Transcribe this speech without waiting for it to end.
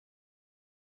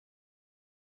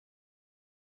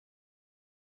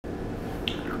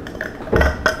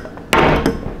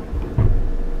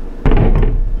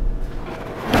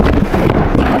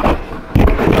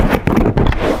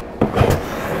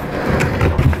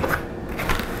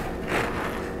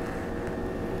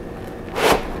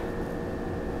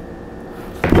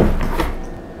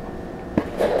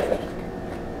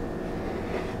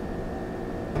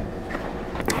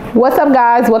What's up,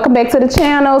 guys? Welcome back to the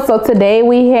channel. So today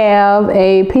we have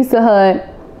a Pizza Hut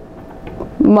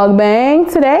mukbang.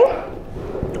 Today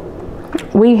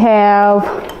we have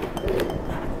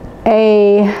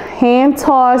a hand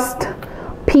tossed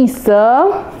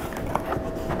pizza.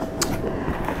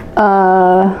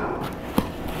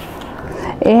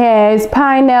 It has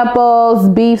pineapples,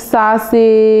 beef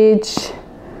sausage,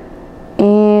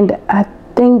 and I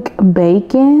think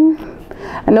bacon.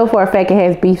 I know for a fact it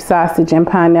has beef sausage and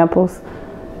pineapples.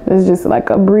 It's just like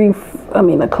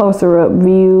a closer up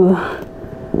view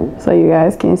so you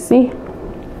guys can see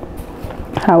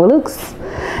how it looks.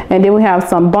 And then we have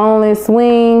some boneless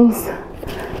wings.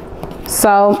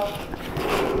 So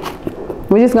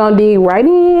we're just gonna dig right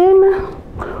in.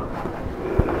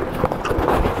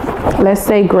 Let's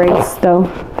say grace though.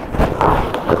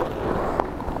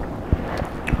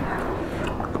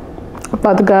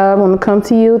 Father God, I want to come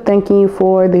to you thanking you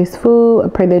for this food. I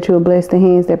pray that you will bless the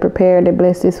hands that prepared, that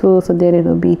bless this food so that it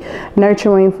will be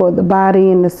nurturing for the body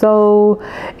and the soul.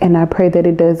 And I pray that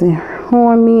it doesn't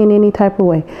harm me in any type of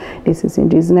way. This is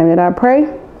in Jesus' name that I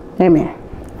pray. Amen.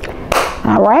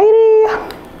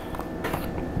 Alrighty.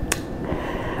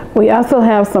 We also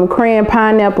have some cran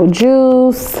pineapple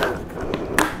juice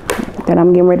that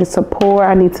I'm getting ready to pour.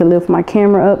 I need to lift my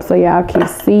camera up so y'all can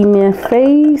see my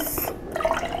face.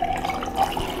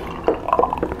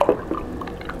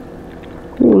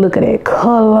 Ooh, look at that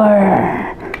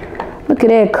color. Look at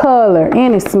that color.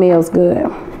 And it smells good.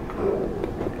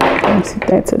 Let's set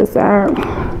that to the side.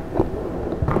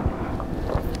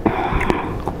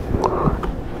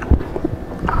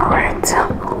 All right.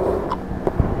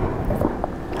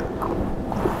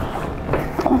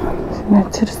 Set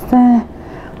that to the side.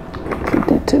 Set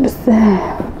that to the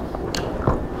side.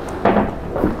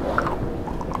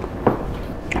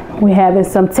 We're having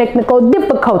some technical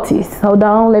difficulties. Hold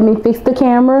on, let me fix the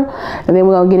camera, and then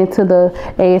we're gonna get into the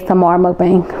ASMR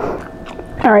mukbang.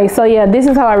 All right, so yeah, this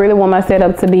is how I really want my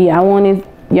setup to be. I wanted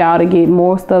y'all to get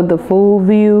most of the full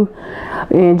view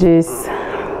and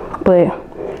but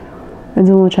I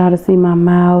do want y'all to see my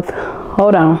mouth.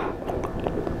 Hold on.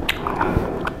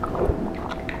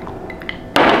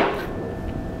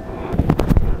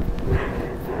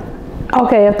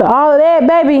 Okay, after all of that,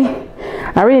 baby,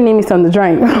 I really need me something to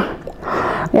drink.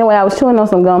 Anyway, I was chewing on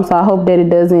some gum, so I hope that it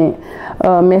doesn't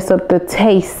mess up the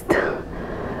taste.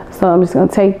 So I'm just gonna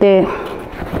take that,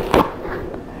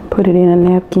 put it in a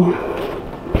napkin,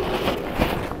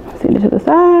 set it to the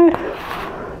side.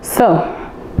 So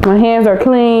my hands are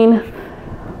clean.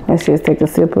 Let's just take a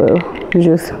sip of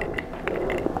juice.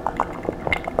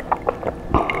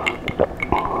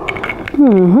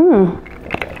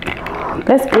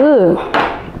 That's good.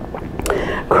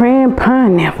 Cran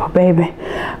pineapple, baby.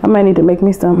 I might need to make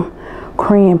me some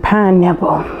cran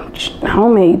pineapple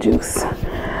homemade juice.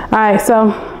 All right, so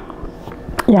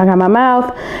y'all got my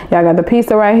mouth. Y'all got the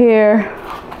pizza right here,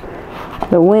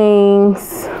 the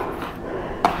wings,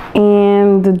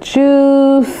 and the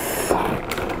juice.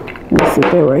 Let's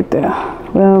sit there right there.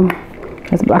 Well,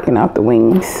 that's blocking out the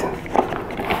wings.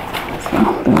 So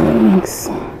the wings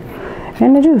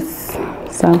and the juice.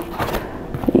 So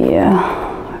yeah.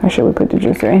 Or should we put the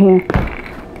juice right here?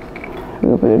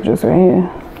 We'll put the juice right here.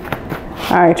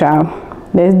 All right, y'all.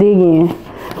 Let's dig in.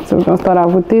 So we're gonna start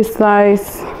off with this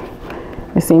slice.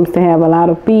 It seems to have a lot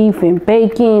of beef and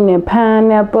bacon and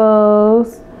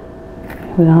pineapples.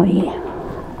 We're gonna eat.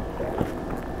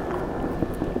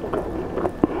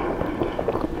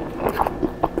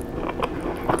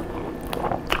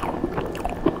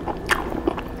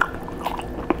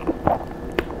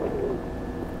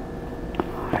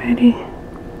 Ready?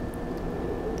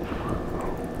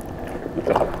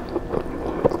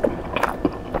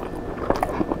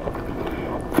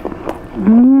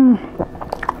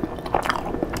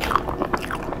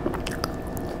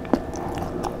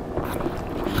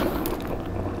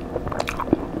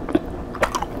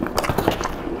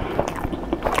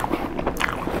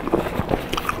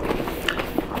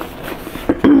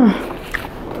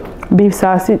 Beef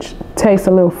sausage tastes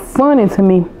a little funny to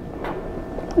me.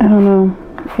 I don't know.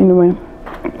 Anyway,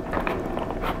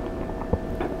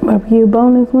 barbecue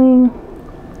boneless wing.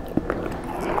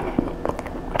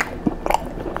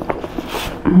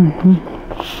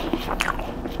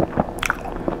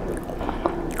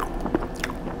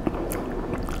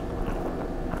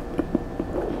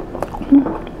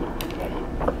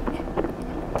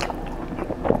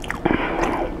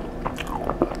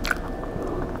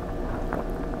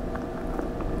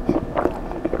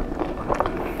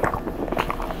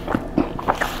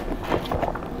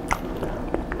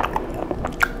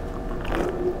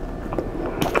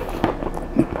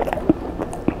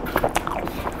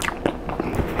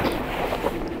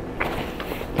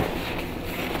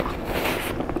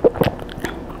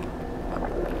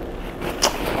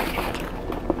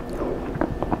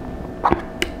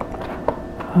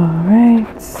 All right.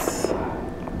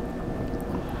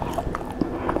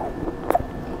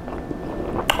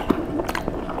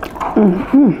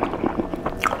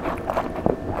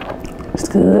 It's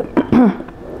good.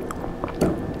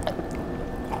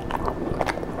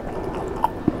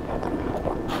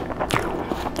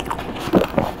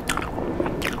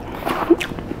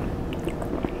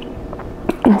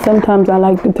 Sometimes I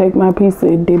like to take my pizza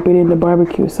and dip it in the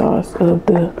barbecue sauce of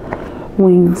the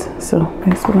wings. So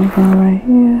that's what I'm doing right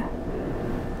here.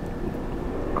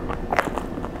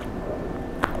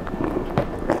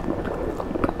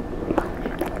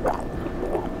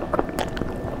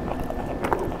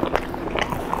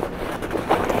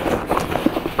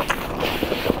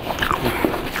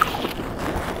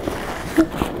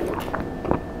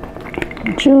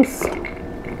 Juice.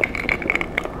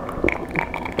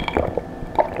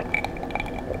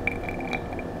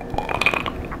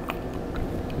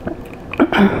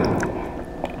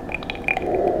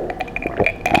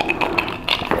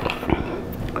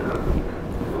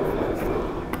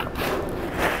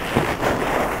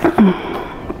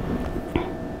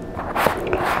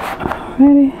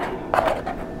 Ready?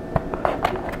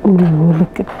 Ooh,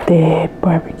 look at that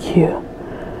barbecue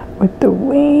with the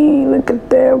wing. Look at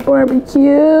that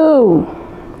barbecue.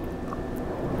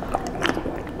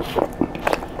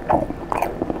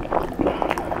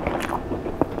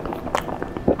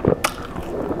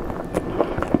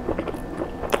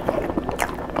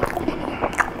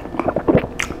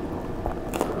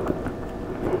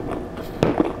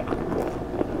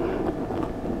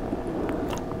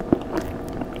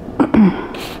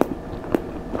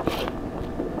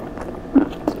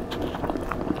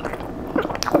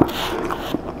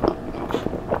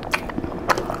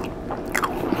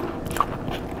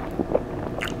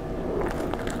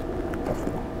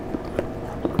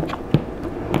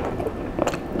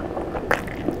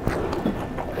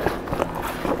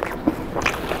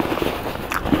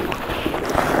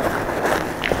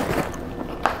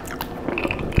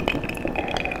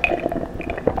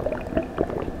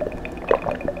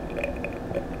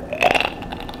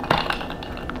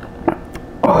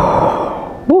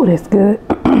 Oh, that's good.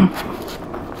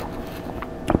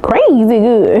 Crazy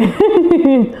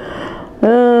good.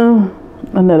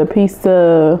 Another piece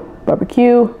of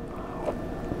barbecue.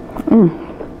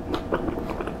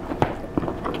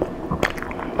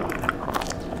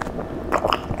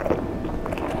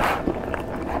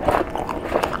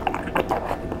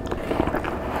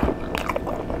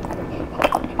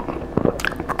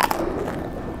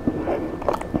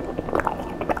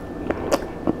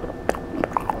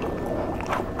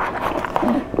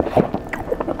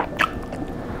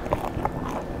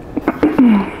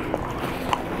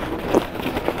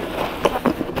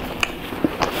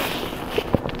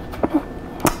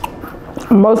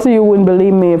 Most of you wouldn't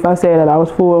believe me if I said that I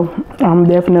was full. I'm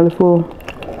definitely full.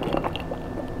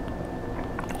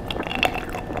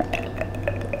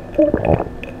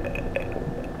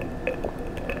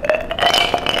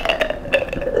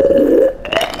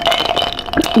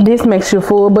 This makes you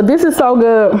full, but this is so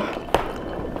good.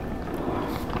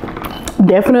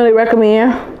 Definitely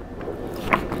recommend.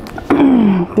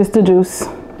 This the juice.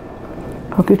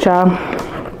 Okay, child.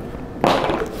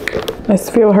 Let's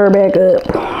fill her back up.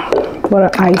 What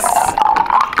an ice.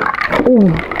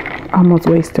 Ooh, almost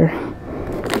waste her.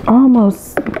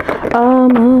 Almost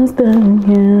done,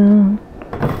 yeah.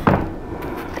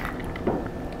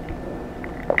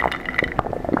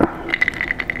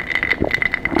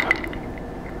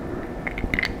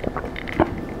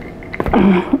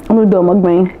 I'm gonna do a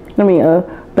mukbang. I mean a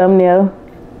thumbnail.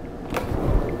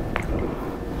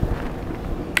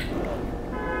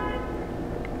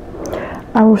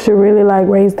 I should really like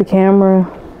raise the camera.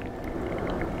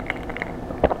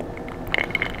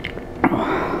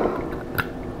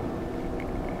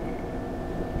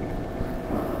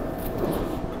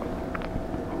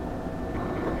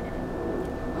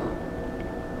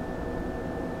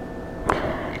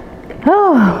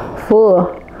 Oh,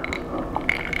 full.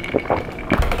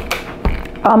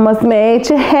 Almost made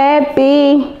you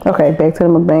happy. Okay, back to the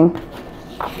mukbang.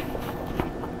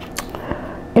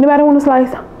 Anybody want a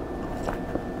slice?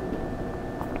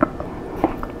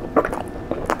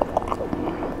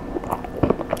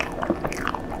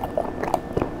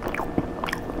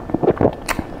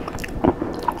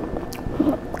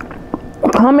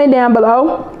 Comment down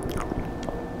below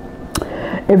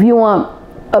if you want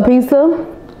a pizza.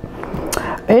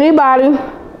 Anybody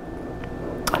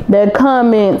that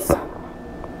comments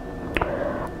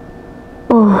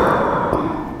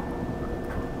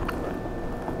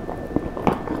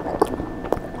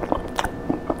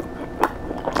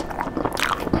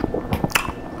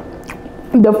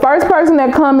The first person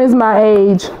that comments my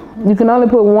age, you can only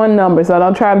put one number, so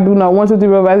don't try to do no 1, 2, 3,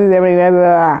 4, 5, 6, 7, 8,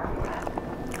 9,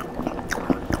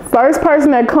 10. First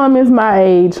person that comments my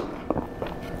age,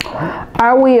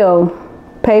 I will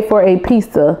pay for a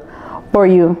pizza for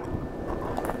you.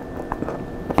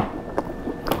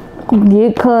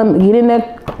 Get in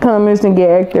that comments and get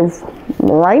active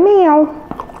right now.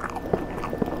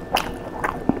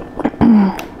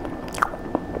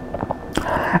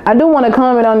 I do want to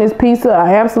comment on this pizza.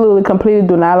 I absolutely completely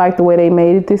do not like the way they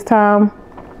made it this time.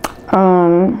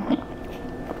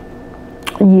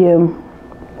 Yeah,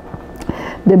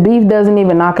 the beef doesn't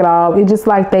even knock it off. It's just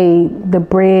like the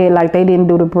bread, like they didn't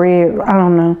do the bread. I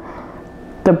don't know.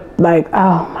 Oh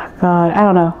my God, I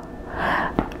don't know.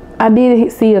 I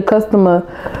did see a customer,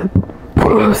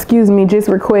 excuse me, just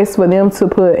request for them to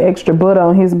put extra butter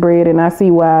on his bread, and I see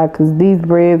why, because these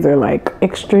breads are like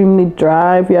extremely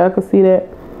dry, if y'all can see that.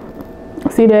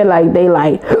 See that? Like they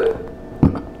like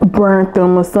burnt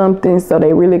them or something, so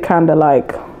they really kind of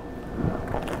like,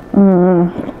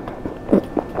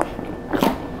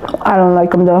 I don't like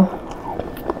them though.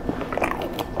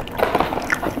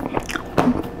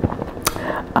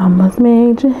 I must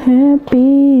make you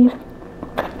happy.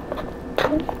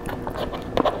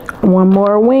 One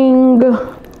more wing.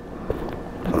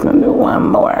 Let's do one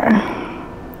more.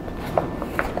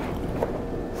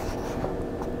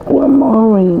 One more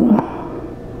wing.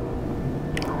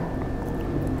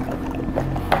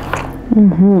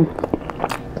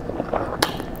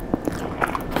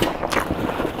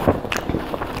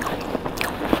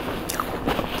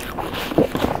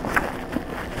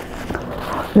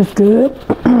 That's good.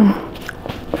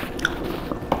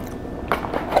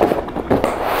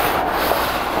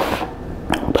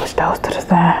 Push those to the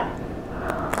side.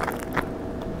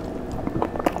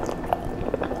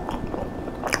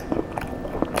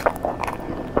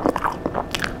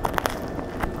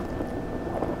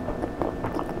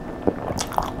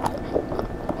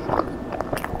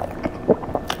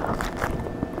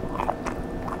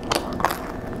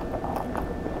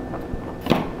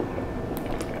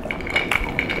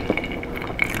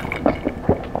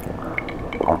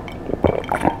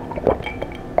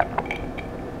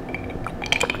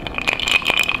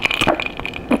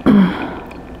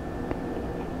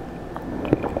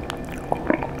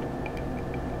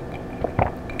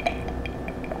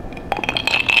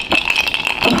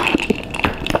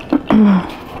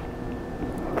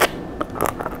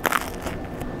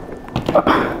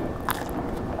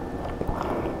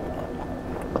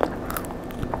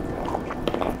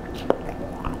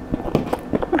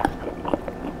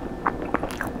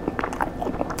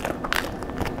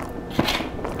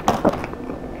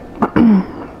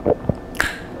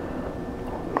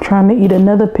 Trying to eat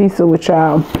another pizza with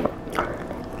y'all,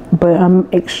 but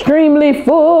I'm extremely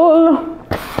full.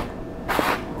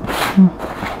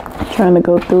 Trying to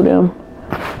go through them,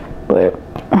 but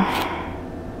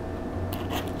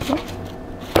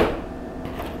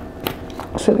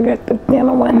should have got the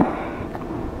thinner one.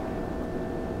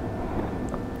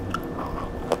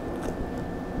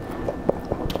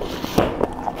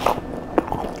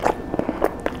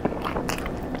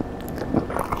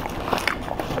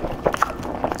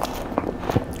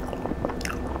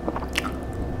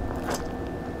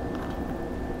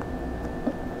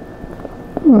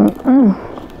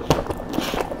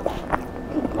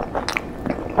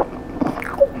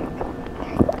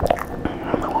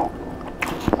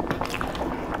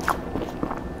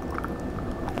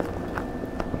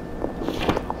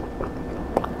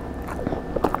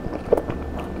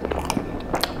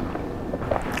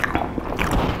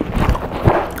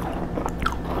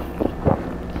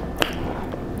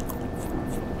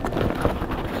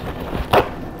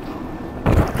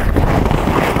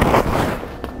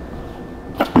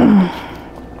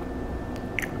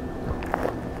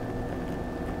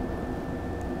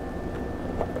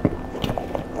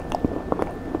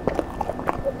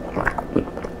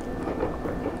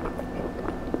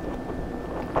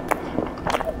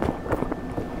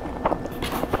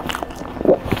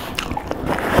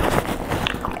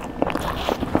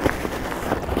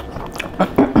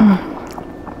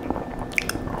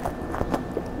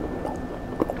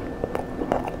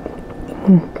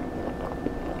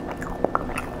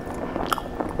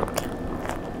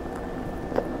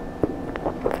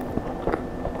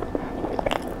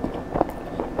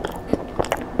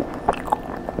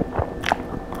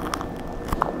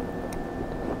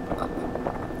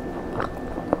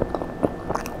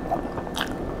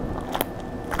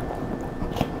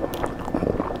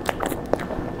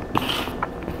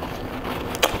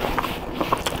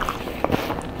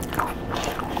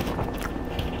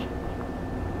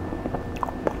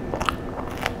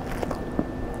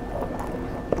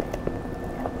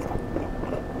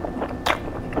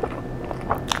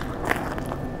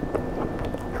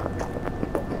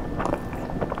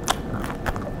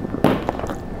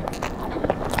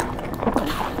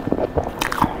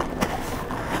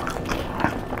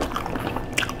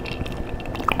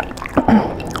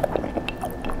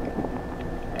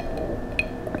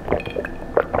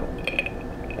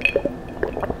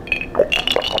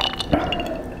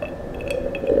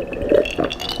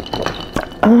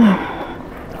 All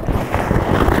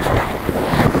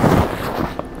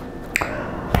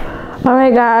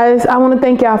right, guys, I want to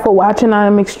thank y'all for watching. I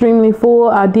am extremely full.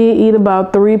 I did eat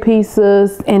about 3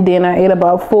 pizzas, and then I ate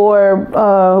about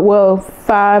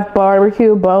 5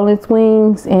 barbecue boneless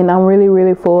wings, and I'm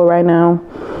really full right now.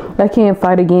 I can't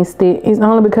fight against it. It's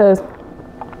only because,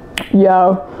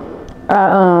 y'all,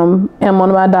 I am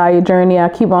on my diet journey. I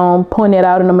keep on pointing it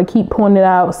out, and I'm gonna keep pointing it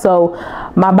out. So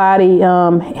my body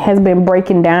has been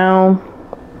breaking down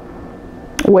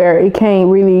where it can't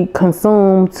really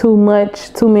consume too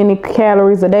many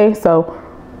calories a day. So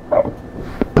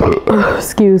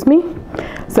excuse me.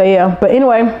 So yeah, but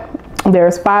anyway,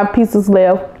 there's 5 pieces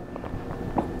left,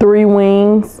 3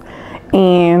 wings,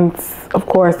 and of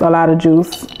course a lot of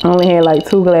juice. I only had like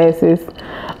 2 glasses.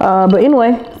 But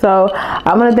anyway, so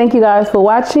I'm gonna thank you guys for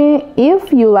watching.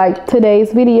 If you like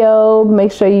today's video,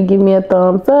 make sure you give me a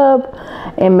thumbs up,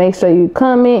 and make sure you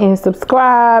comment and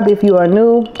subscribe. If you are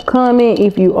new, comment.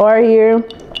 If you are here,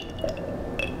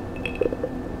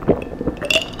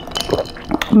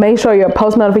 make sure your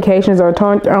post notifications are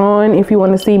turned on if you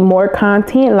want to see more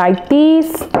content like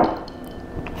this.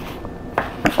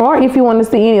 Or if you want to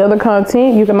see any other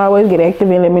content, you can always get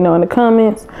active and let me know in the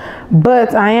comments.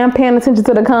 But I am paying attention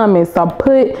to the comments. So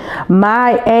put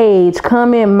my age,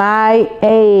 comment my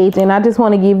age. And I just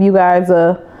want to give you guys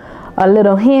a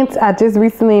little hint. I just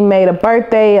recently made a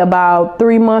birthday about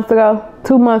 2 months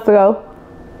ago.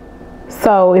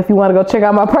 So if you want to go check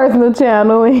out my personal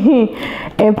channel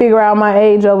and figure out my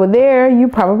age over there, you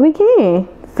probably can.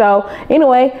 So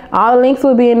anyway, all the links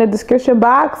will be in the description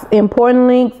box.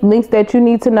 Important links that you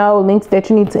need to know, links that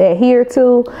you need to adhere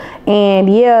to. And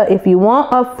yeah, if you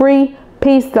want a free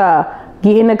pizza,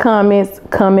 get in the comments,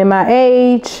 comment my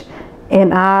age,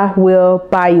 and I will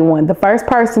buy you one. The first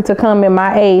person to comment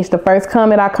my age, the first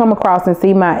comment I come across and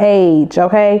see my age,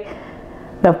 okay?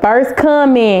 The first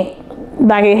comment,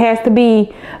 like, it has to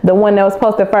be the one that was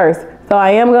posted first. So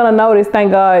I am going to notice,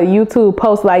 thank God, YouTube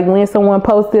posts like when someone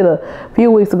posted a few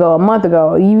weeks ago, a month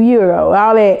ago, a year ago,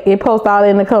 all that, it posts all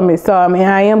in the comments. So I mean,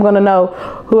 I am going to know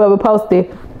whoever posted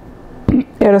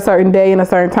at a certain day and a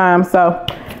certain time. So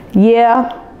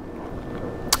yeah,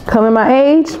 comment my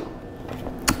age,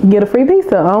 get a free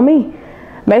pizza on me.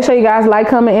 Make sure you guys like,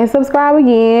 comment, and subscribe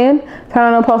again.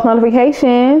 Turn on post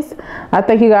notifications. I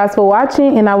thank you guys for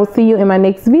watching, and I will see you in my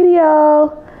next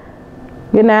video.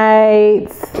 Good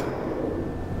night.